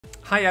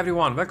Hi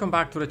everyone, welcome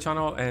back to the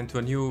channel and to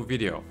a new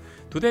video.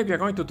 Today we are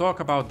going to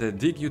talk about the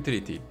DIG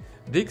utility.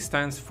 DIG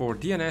stands for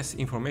DNS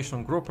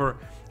Information Grouper,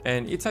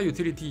 and it's a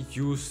utility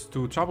used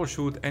to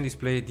troubleshoot and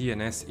display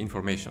DNS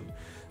information.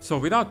 So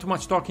without too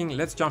much talking,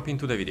 let's jump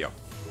into the video.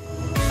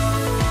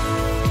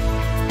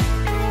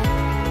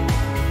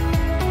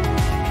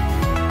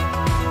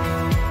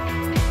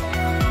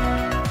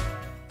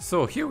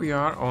 So here we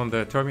are on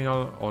the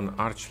terminal on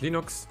Arch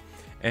Linux,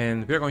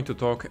 and we're going to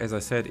talk, as I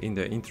said in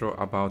the intro,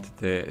 about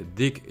the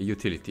DIG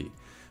utility.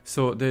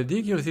 So the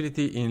DIG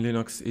utility in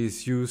Linux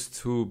is used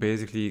to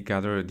basically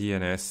gather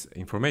DNS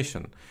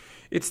information.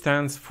 It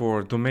stands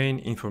for Domain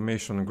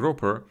Information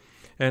Grouper,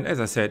 and as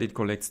I said, it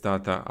collects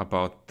data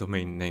about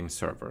domain name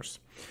servers.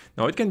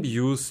 Now it can be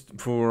used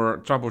for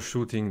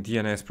troubleshooting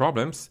DNS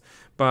problems,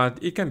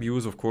 but it can be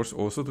used, of course,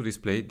 also to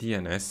display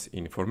DNS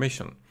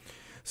information.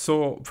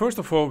 So first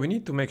of all, we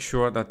need to make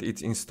sure that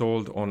it's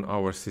installed on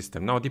our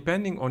system. Now,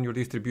 depending on your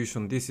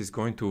distribution, this is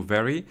going to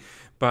vary,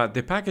 but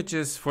the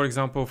packages, for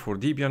example, for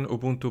Debian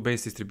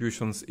Ubuntu-based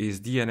distributions is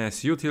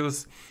DNS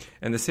utils,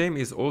 and the same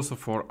is also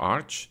for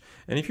Arch.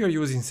 And if you're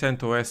using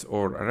CentOS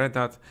or Red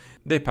Hat,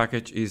 the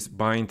package is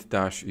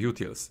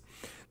bind-utils.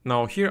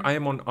 Now here I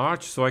am on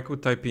Arch, so I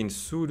could type in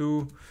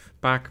sudo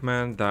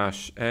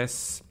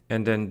pacman-s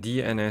and then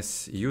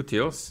DNS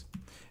utils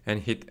and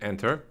hit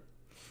enter.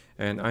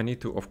 And I need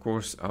to, of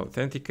course,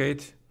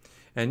 authenticate.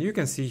 And you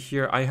can see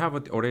here, I have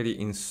it already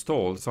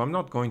installed, so I'm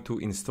not going to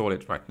install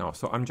it right now.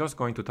 So I'm just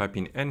going to type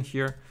in n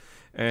here,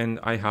 and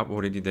I have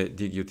already the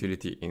DIG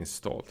utility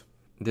installed.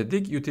 The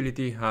DIG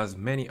utility has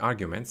many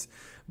arguments,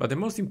 but the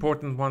most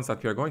important ones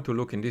that we are going to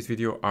look in this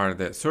video are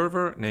the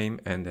server name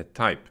and the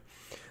type.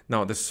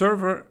 Now, the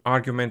server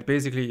argument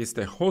basically is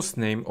the host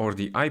name or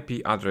the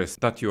IP address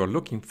that you are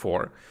looking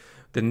for.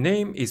 The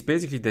name is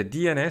basically the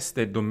DNS,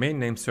 the domain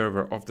name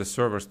server of the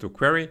servers to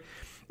query,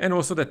 and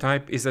also the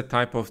type is the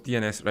type of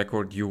DNS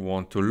record you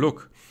want to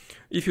look.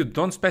 If you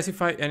don't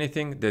specify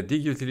anything, the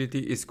DIG utility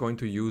is going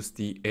to use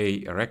the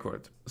A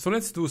record. So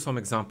let's do some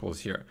examples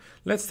here.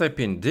 Let's type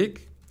in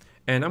DIG,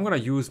 and I'm going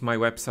to use my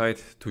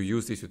website to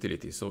use this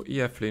utility. So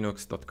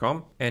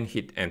eflinux.com and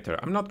hit enter.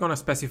 I'm not going to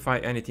specify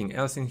anything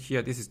else in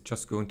here. This is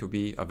just going to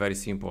be a very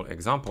simple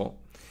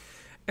example.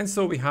 And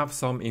so we have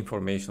some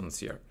informations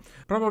here.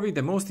 Probably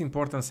the most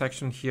important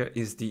section here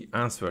is the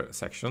answer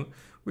section,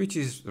 which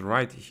is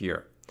right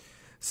here.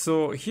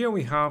 So here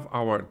we have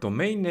our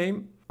domain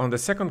name. On the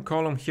second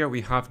column here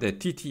we have the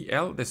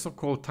TTL, the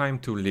so-called time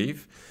to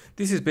live.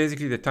 This is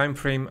basically the time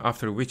frame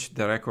after which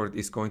the record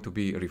is going to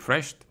be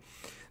refreshed.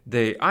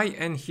 The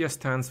IN here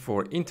stands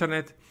for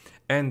internet,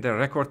 and the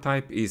record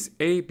type is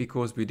A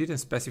because we didn't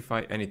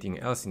specify anything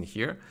else in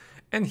here.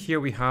 And here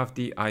we have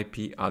the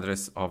IP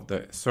address of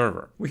the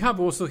server. We have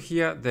also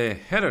here the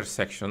header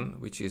section,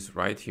 which is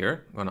right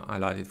here. I'm gonna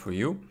highlight it for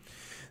you.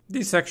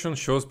 This section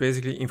shows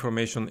basically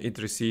information it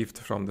received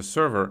from the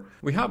server.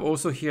 We have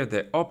also here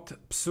the opt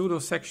pseudo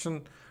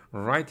section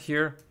right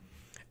here.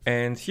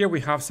 And here we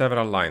have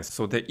several lines.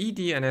 So the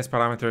eDNS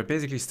parameter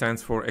basically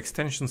stands for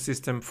extension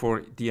system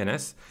for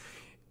DNS.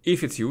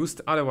 If it's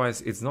used,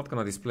 otherwise it's not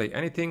gonna display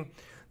anything.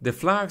 The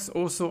flags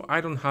also,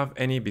 I don't have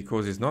any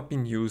because it's not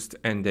been used,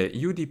 and the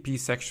UDP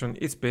section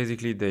is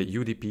basically the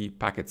UDP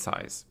packet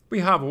size. We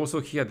have also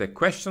here the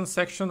question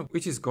section,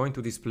 which is going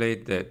to display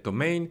the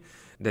domain,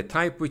 the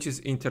type, which is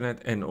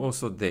internet, and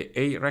also the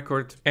A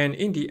record. And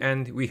in the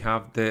end, we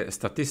have the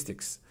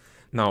statistics.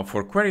 Now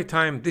for query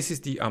time, this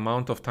is the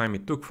amount of time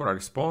it took for a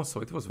response,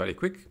 so it was very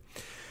quick.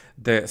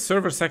 The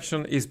server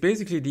section is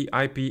basically the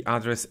IP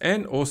address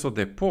and also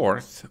the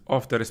port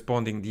of the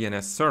responding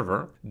DNS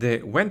server. The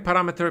when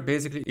parameter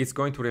basically is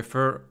going to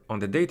refer on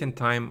the date and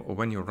time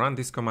when you run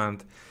this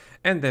command.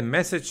 And the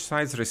message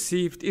size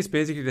received is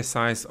basically the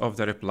size of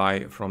the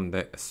reply from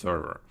the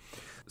server.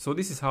 So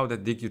this is how the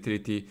DIG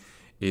utility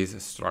is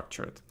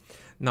structured.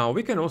 Now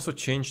we can also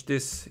change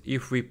this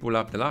if we pull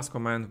up the last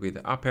command with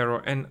the up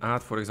arrow and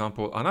add, for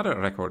example, another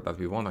record that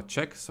we want to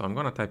check. So I'm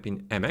going to type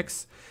in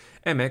MX.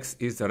 MX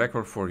is the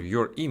record for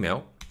your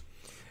email.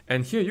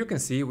 And here you can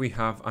see we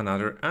have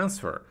another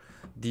answer.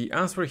 The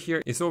answer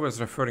here is always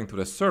referring to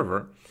the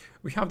server.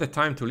 We have the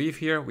time to live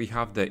here. We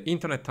have the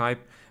internet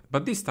type,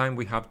 but this time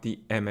we have the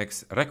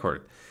MX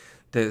record.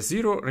 The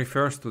 0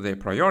 refers to the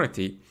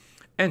priority.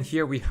 And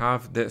here we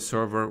have the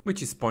server,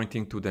 which is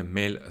pointing to the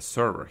mail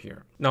server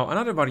here. Now,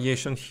 another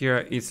variation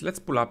here is, let's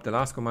pull up the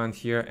last command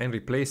here and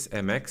replace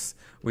MX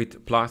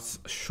with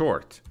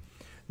 +short.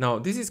 Now,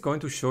 this is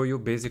going to show you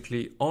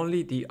basically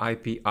only the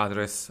IP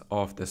address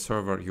of the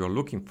server you're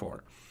looking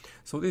for.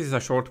 So this is a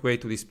short way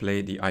to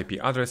display the IP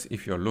address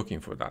if you're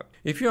looking for that.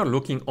 If you're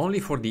looking only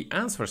for the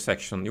answer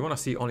section, you want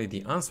to see only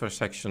the answer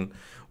section,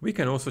 we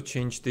can also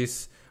change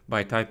this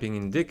by typing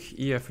in dig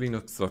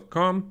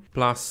eflinux.com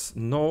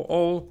 +no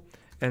all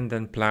and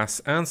then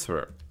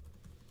 +answer.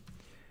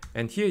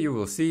 And here you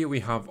will see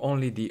we have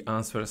only the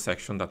answer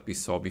section that we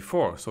saw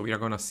before. So we are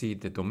going to see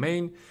the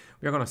domain,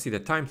 we are going to see the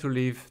time to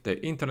live,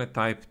 the internet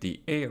type, the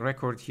A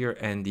record here,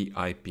 and the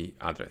IP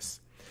address.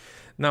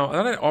 Now,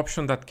 another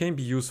option that can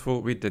be useful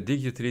with the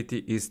dig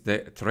utility is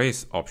the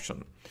trace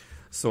option.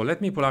 So let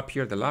me pull up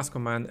here the last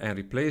command and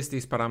replace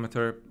this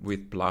parameter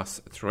with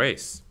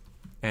 +trace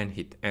and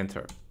hit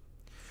enter.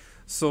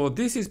 So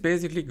this is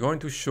basically going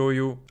to show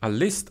you a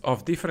list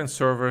of different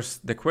servers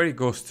the query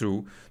goes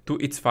through to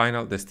its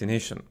final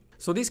destination.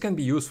 So this can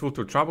be useful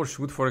to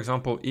troubleshoot, for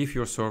example, if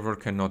your server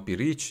cannot be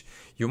reached,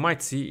 you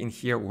might see in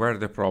here where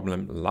the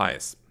problem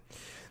lies.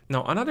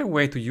 Now, another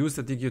way to use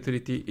the dig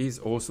utility is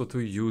also to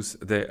use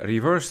the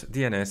reverse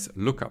DNS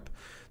lookup.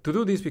 To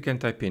do this, we can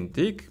type in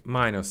dig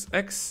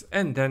 -x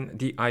and then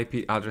the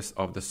IP address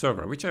of the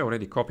server, which I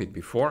already copied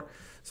before.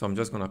 So I'm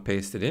just going to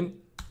paste it in.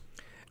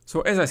 So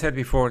as I said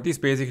before, this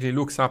basically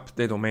looks up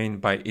the domain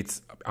by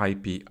its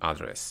IP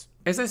address.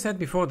 As I said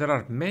before, there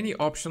are many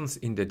options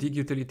in the dig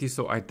utility,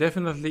 so I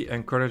definitely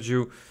encourage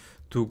you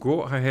to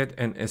go ahead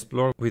and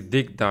explore with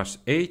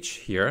dig-h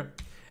here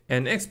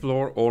and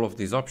explore all of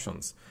these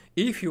options.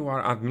 If you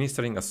are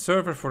administering a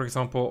server, for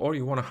example, or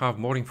you want to have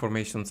more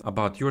information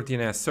about your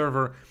DNS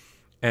server,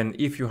 and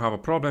if you have a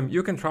problem,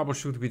 you can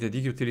troubleshoot with the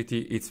dig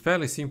utility. It's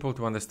fairly simple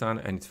to understand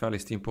and it's fairly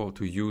simple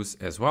to use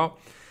as well.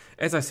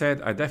 As I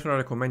said, I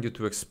definitely recommend you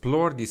to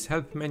explore this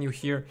help menu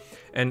here,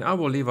 and I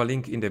will leave a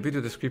link in the video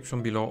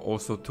description below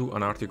also to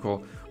an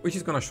article which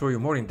is going to show you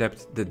more in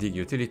depth the dig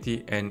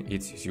utility and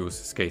its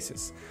use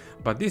cases.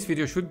 But this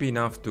video should be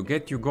enough to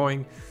get you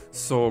going,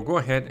 so go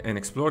ahead and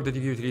explore the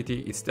dig utility.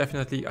 It's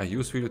definitely a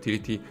useful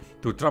utility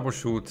to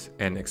troubleshoot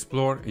and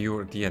explore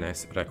your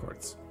DNS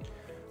records.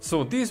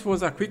 So this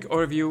was a quick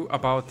overview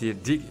about the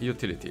dig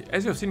utility.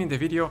 As you've seen in the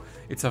video,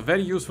 it's a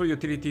very useful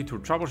utility to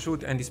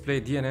troubleshoot and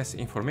display DNS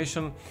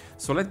information.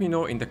 So let me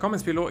know in the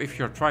comments below if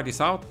you've tried this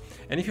out.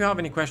 And if you have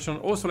any question,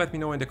 also let me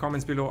know in the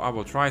comments below. I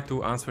will try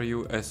to answer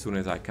you as soon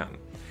as I can.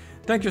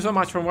 Thank you so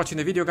much for watching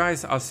the video,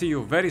 guys. I'll see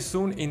you very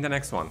soon in the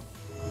next one.